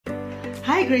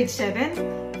Hi grade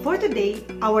 7! For today,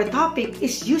 our topic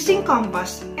is using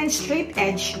compass and straight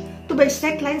edge to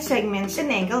bisect line segments and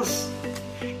angles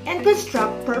and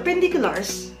construct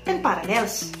perpendiculars and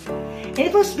parallels. And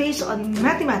it was based on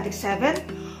Mathematics 7,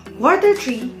 Quarter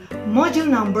 3,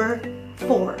 Module number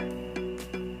 4.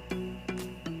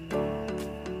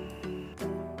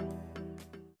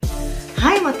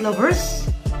 Hi math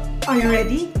lovers! Are you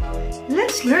ready?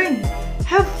 Let's learn!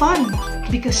 Have fun!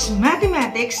 Because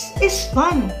mathematics is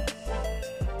fun!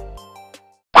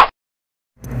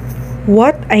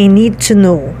 What I need to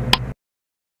know.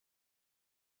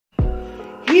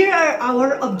 Here are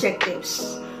our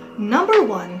objectives. Number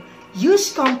 1,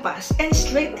 use compass and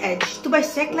straight edge to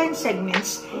bisect line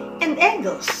segments and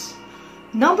angles.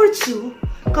 Number 2,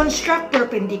 construct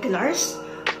perpendiculars,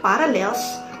 parallels,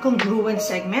 congruent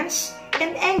segments,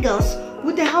 and angles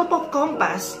with the help of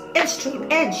compass and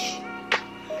straight edge.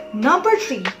 Number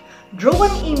 3, draw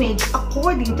an image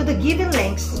according to the given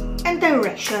lengths and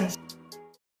directions.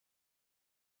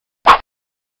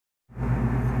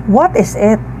 What is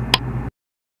it?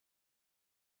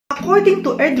 According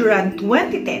to Erdogan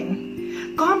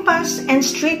 2010, compass and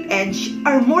straight edge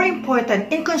are more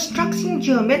important in constructing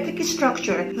geometric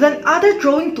structure than other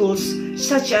drawing tools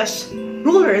such as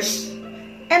rulers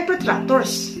and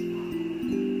protractors.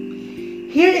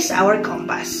 Here is our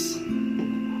compass.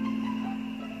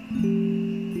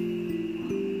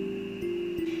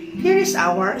 Here is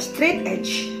our straight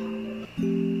edge.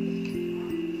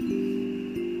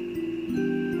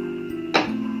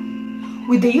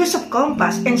 With the use of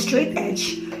compass and straight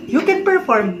edge, you can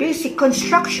perform basic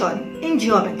construction in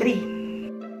geometry.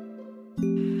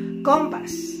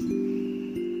 Compass.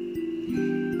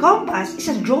 Compass is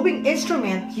a drawing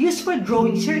instrument used for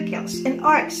drawing circles and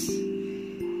arcs.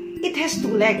 It has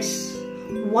two legs,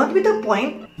 one with a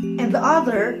point and the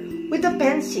other with a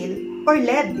pencil or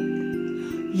lead.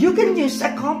 You can use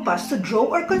a compass to draw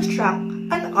or construct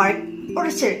an arc or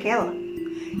a circle,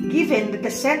 given that the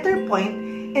center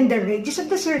point and the radius of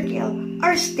the circle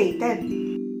are stated.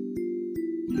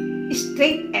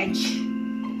 Straight edge.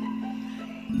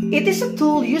 It is a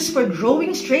tool used for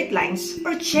drawing straight lines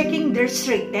or checking their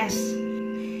straightness.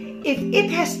 If it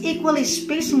has equally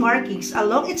spaced markings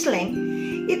along its length,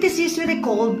 it is usually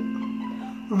called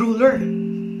ruler.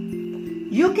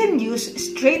 You can use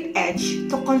straight edge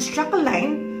to construct a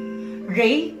line,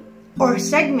 ray, or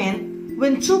segment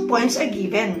when 2 points are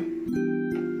given.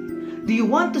 Do you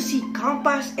want to see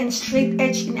compass and straight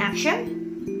edge in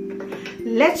action?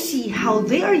 Let's see how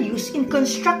they are used in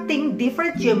constructing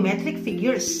different geometric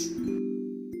figures.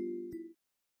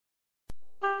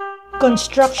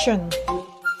 Construction.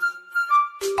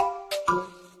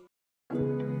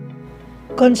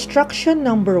 Construction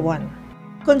number 1.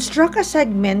 Construct a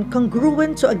segment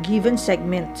congruent to a given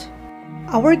segment.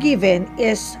 Our given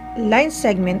is line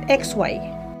segment XY.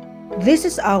 This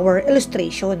is our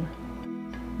illustration.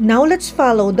 Now let's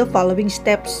follow the following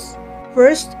steps.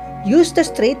 First, use the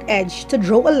straight edge to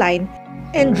draw a line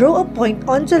and draw a point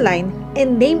on the line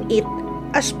and name it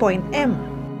as point M.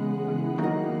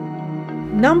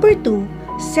 Number 2,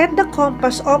 set the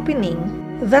compass opening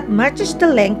that matches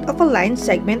the length of a line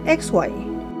segment XY.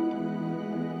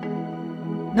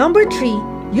 Number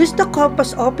 3, use the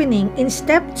compass opening in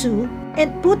step 2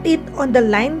 and put it on the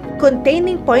line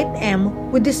containing point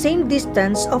M with the same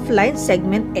distance of line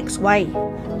segment XY.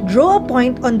 Draw a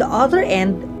point on the other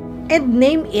end and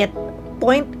name it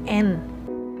point N.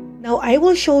 Now I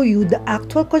will show you the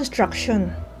actual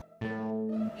construction.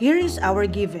 Here is our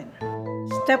given.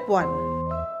 Step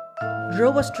 1.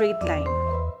 Draw a straight line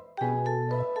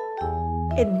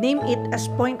and name it as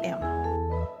point M.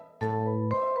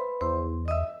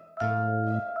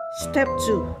 Step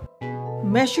 2.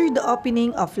 Measure the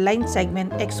opening of line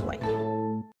segment XY.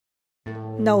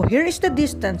 Now here is the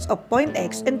distance of point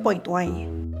X and point Y.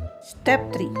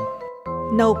 Step 3.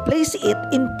 Now place it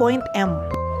in point M.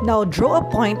 Now draw a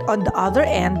point on the other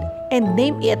end and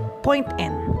name it point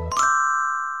N.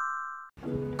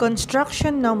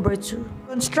 Construction number 2.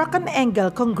 Construct an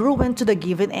angle congruent to the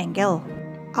given angle.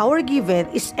 Our given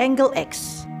is angle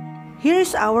X. Here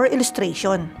is our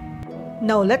illustration.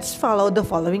 Now let's follow the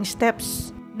following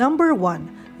steps. Number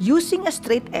 1. Using a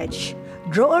straight edge,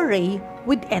 draw a ray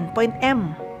with endpoint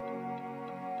M.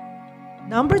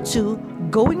 Number 2.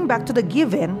 Going back to the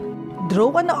given,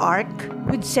 draw an arc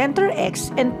with center X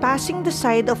and passing the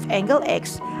side of angle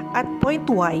X at point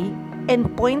Y and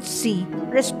point C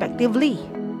respectively.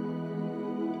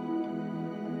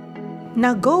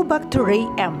 Now go back to ray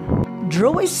M.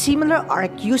 Draw a similar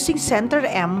arc using center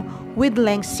M with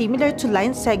length similar to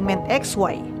line segment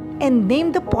XY and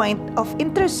name the point of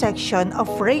intersection of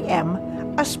ray M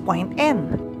as point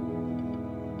N.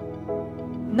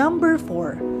 Number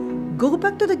 4. Go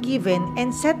back to the given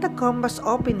and set the compass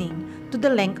opening to the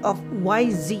length of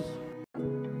YZ.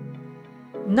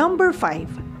 Number 5.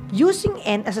 Using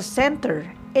N as a center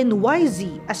and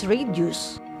YZ as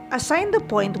radius, assign the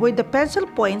point where the pencil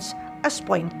points as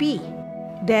point P.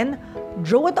 Then,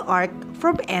 draw an arc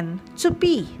from N to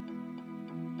P.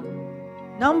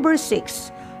 Number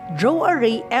 6. Draw a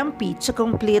ray MP to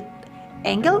complete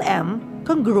angle M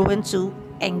congruent to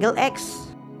angle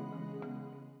X.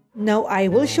 Now I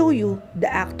will show you the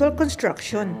actual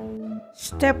construction.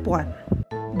 Step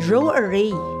 1. Draw a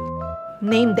ray.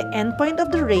 Name the endpoint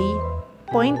of the ray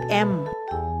point M.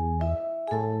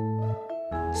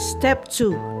 Step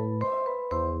 2.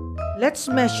 Let's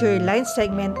measure line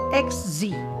segment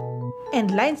XZ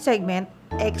and line segment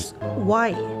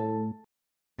XY.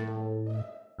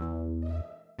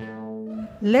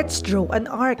 Let's draw an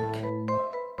arc.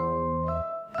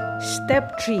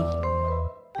 Step 3.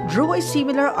 Draw a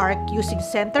similar arc using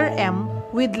center M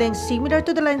with length similar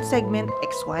to the line segment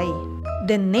XY.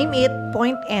 Then name it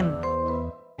point N.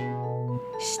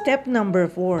 Step number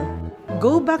 4.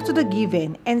 Go back to the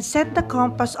given and set the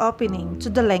compass opening to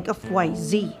the length of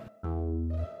YZ.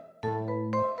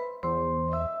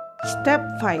 Step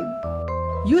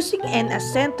 5. Using N as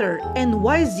center and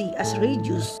YZ as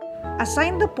radius,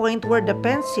 assign the point where the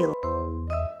pencil.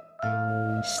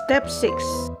 Step 6.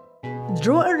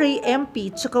 Draw a ray MP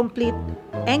to complete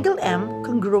angle M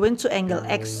congruent to angle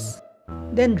X.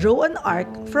 Then draw an arc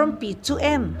from P to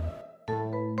N.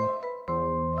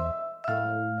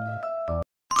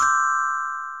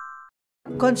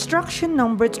 Construction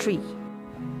number 3.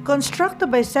 Construct the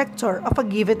bisector of a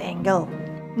given angle.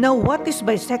 Now what is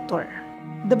bisector?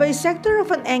 The bisector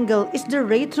of an angle is the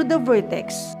ray through the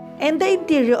vertex and the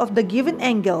interior of the given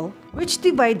angle, which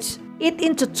divides it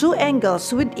into two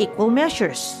angles with equal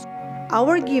measures.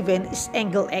 Our given is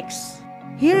angle X.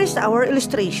 Here is our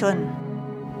illustration.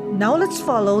 Now let's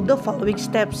follow the following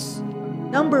steps.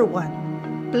 Number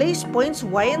 1. Place points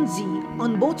Y and Z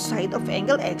on both sides of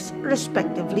angle X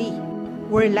respectively,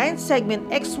 where line segment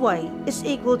XY is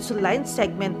equal to line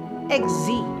segment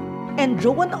XZ, and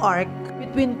draw an arc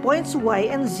between points Y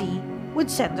and Z with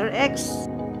center X.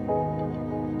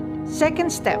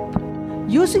 Second step.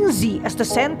 Using Z as the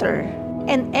center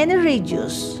and any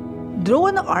radius, draw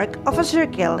an arc of a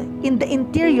circle in the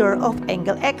interior of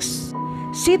angle X.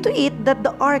 See to it that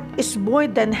the arc is more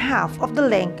than half of the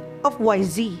length of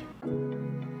YZ.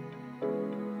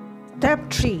 Step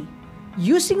 3.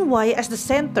 Using Y as the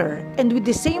center and with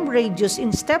the same radius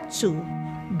in step 2,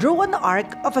 draw an arc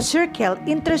of a circle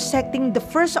intersecting the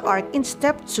first arc in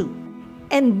step 2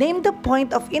 and name the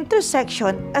point of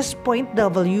intersection as point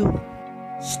W.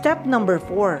 Step number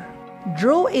 4.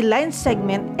 Draw a line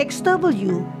segment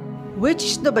XW, which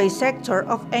is the bisector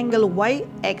of angle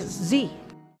YXZ.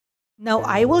 Now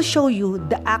I will show you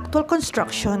the actual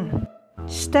construction.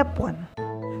 Step 1.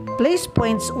 Place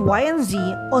points Y and Z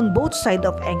on both sides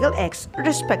of angle X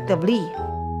respectively.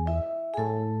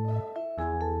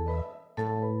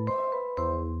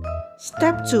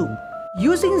 Step 2.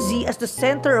 Using Z as the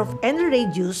center of any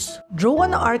radius, draw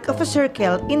an arc of a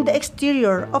circle in the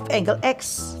exterior of angle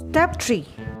X. Step 3.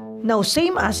 Now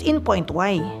same as in point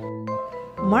Y.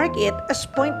 Mark it as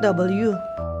point W.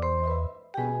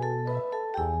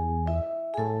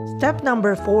 Step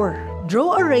number 4.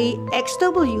 Draw a ray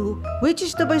XW, which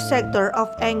is the bisector of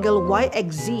angle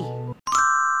YXZ.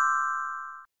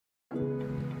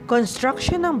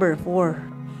 Construction number 4.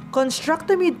 Construct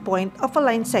the midpoint of a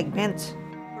line segment.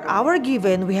 For our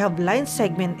given, we have line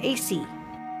segment AC.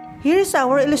 Here is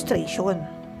our illustration.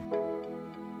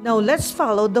 Now let's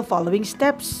follow the following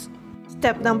steps.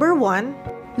 Step number 1.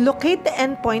 Locate the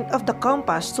endpoint of the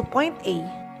compass to point A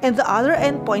and the other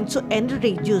endpoint to any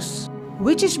radius,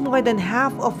 which is more than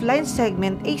half of line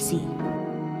segment AC.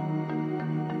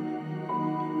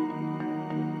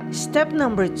 Step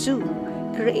number 2.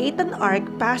 Create an arc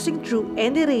passing through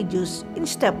any radius in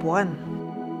step 1.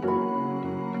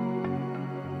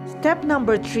 Step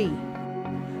number 3.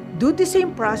 Do the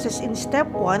same process in step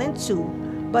 1 and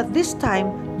 2, but this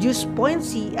time use point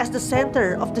C as the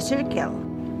center of the circle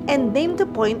and name the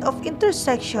point of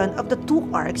intersection of the two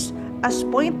arcs as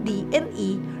point D and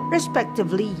E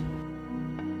respectively.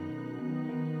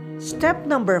 Step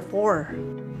number 4.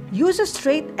 Use a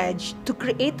straight edge to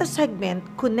create a segment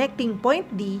connecting point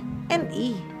D and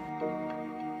E.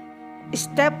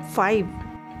 Step 5.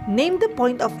 Name the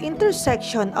point of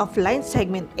intersection of line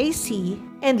segment AC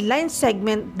and line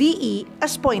segment DE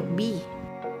as point B.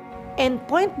 And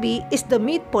point B is the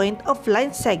midpoint of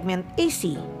line segment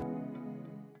AC.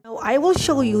 Now I will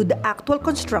show you the actual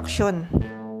construction.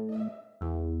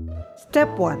 Step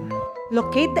 1.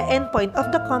 Locate the endpoint of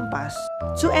the compass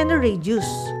to any radius.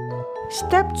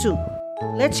 Step 2.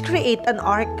 Let's create an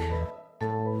arc.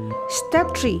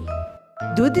 Step 3.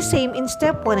 Do the same in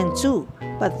step 1 and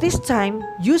 2, but this time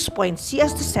use point C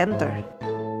as the center.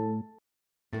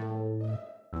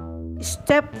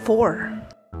 Step 4.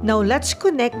 Now let's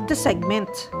connect the segment,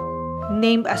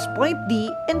 named as point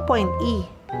D and point E.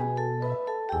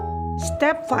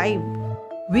 Step 5.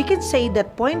 We can say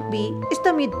that point B is the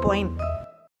midpoint.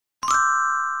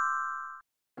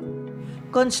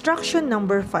 Construction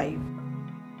number 5.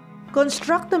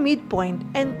 Construct the midpoint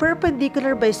and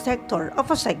perpendicular bisector of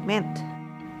a segment.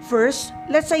 First,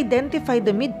 let's identify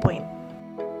the midpoint.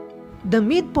 The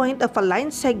midpoint of a line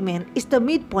segment is the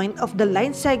midpoint of the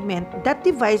line segment that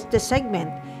divides the segment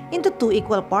into two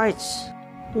equal parts,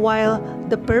 while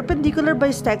the perpendicular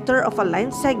bisector of a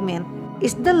line segment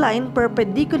is the line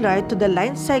perpendicular to the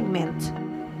line segment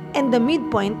and the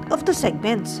midpoint of the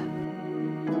segments.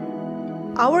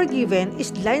 Our given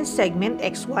is line segment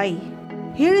XY.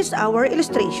 Here is our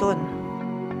illustration.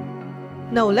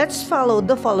 Now let's follow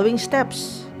the following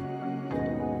steps.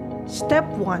 Step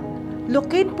 1.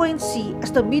 Locate point C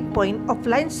as the midpoint of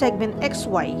line segment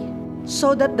XY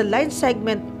so that the line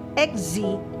segment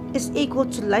XZ is equal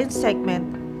to line segment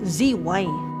ZY.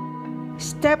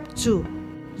 Step 2.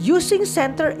 Using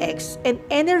center X and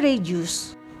any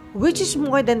radius, which is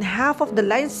more than half of the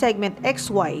line segment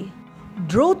XY,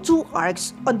 draw two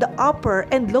arcs on the upper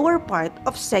and lower part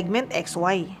of segment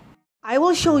XY. I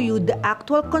will show you the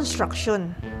actual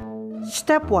construction.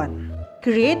 Step 1.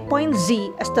 Create point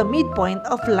Z as the midpoint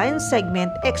of line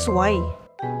segment XY.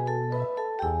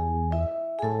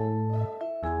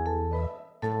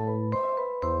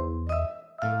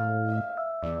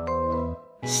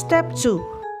 Step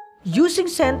 2. Using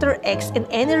center X and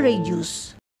any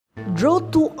radius, draw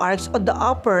two arcs on the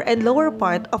upper and lower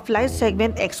part of line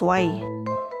segment XY.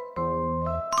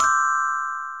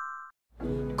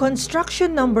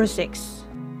 Construction number 6.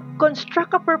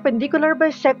 Construct a perpendicular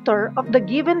bisector of the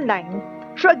given line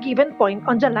through a given point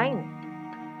on the line.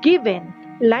 Given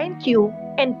line Q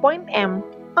and point M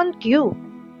on Q.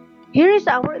 Here is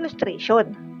our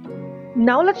illustration.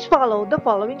 Now let's follow the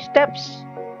following steps.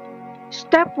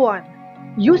 Step 1.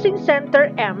 Using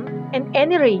center M and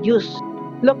any radius,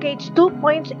 locates 2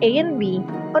 points A and B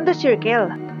on the circle,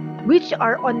 which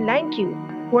are on line Q,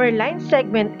 where line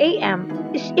segment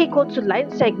AM is equal to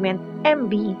line segment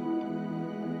MB.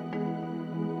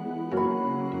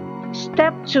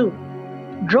 Step 2.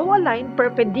 Draw a line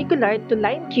perpendicular to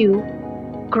line Q,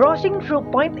 crossing through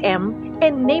point M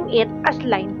and name it as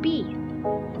line P.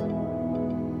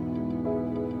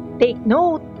 Take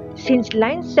note, since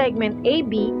line segment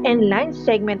AB and line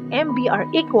segment MB are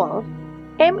equal,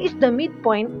 M is the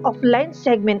midpoint of line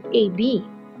segment AB,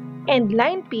 and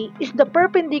line P is the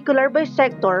perpendicular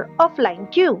bisector of line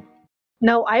Q.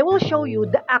 Now I will show you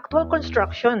the actual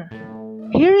construction.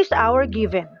 Here is our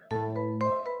given.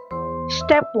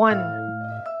 Step 1.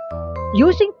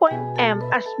 Using point M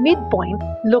as midpoint,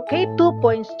 locate 2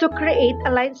 points to create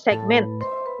a line segment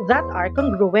that are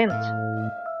congruent.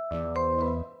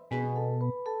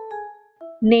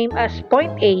 Name as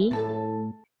point A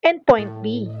and point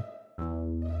B.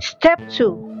 Step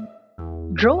 2.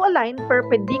 Draw a line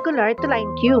perpendicular to line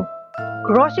Q,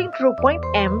 crossing through point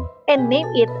M and name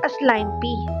it as line P.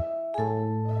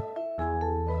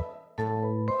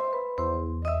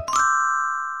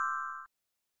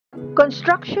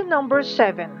 Construction number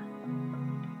 7.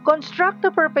 Construct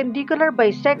the perpendicular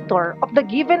bisector of the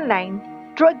given line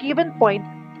through a given point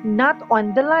not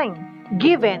on the line.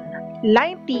 Given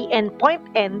line T and point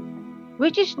N,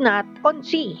 which is not on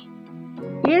C.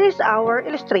 Here is our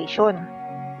illustration.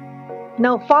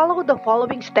 Now follow the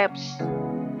following steps.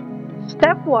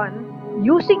 Step 1.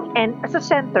 Using N as a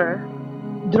center,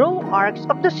 draw arcs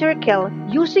of the circle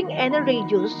using any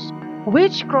radius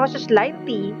which crosses line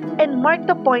T and mark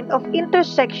the point of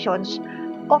intersections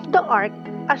of the arc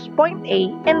as point A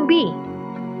and B.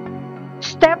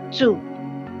 Step 2.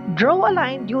 Draw a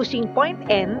line using point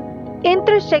N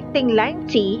intersecting line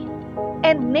T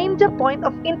and name the point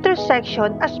of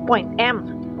intersection as point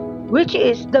M, which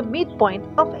is the midpoint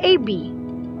of AB.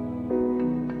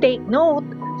 Take note,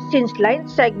 since line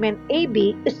segment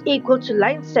AB is equal to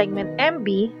line segment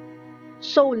MB,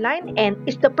 so line N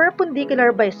is the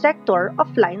perpendicular bisector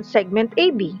of line segment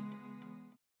AB.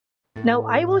 Now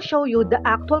I will show you the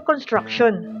actual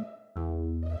construction.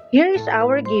 Here is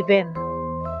our given.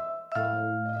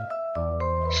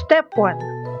 Step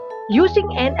 1.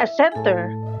 Using N as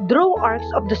center, draw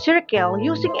arcs of the circle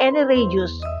using any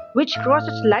radius which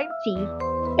crosses line T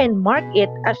and mark it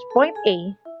as point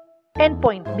A and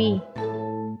point B.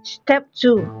 Step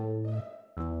 2.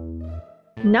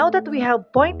 Now that we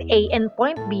have point A and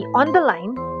point B on the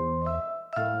line,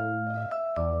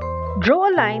 draw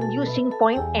a line using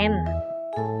point N,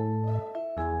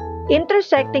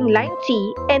 intersecting line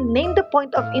T, and name the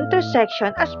point of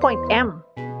intersection as point M.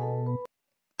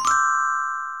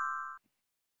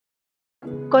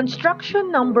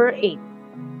 Construction number 8.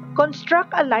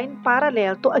 Construct a line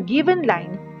parallel to a given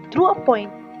line through a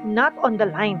point not on the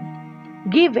line,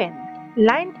 given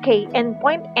line K and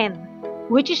point N,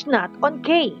 which is not on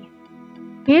K.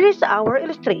 Here is our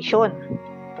illustration.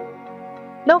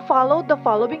 Now follow the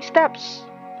following steps.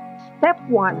 Step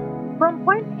 1. From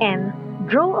point N,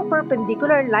 draw a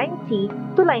perpendicular line T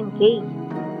to line K.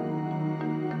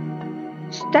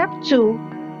 Step 2.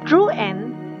 Through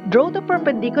N, draw the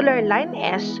perpendicular line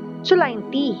S to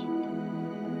line T.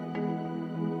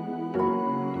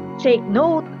 Take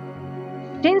note,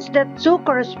 since the two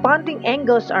corresponding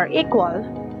angles are equal,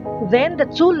 then the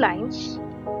two lines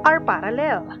are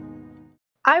parallel.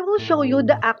 I will show you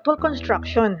the actual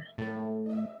construction.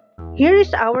 Here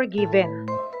is our given.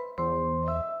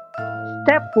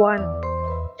 Step 1.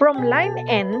 From line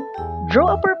N,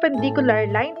 draw a perpendicular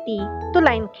line T to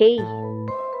line K.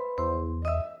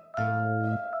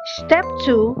 Step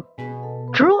 2.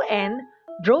 Through N,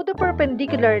 draw the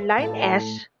perpendicular line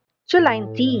S to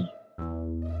line T.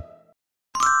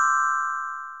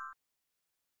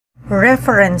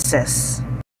 References.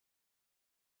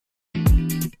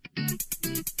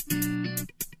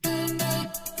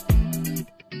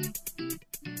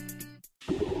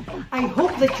 I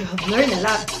hope that you have learned a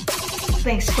lot.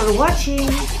 Thanks for watching.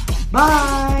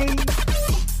 Bye!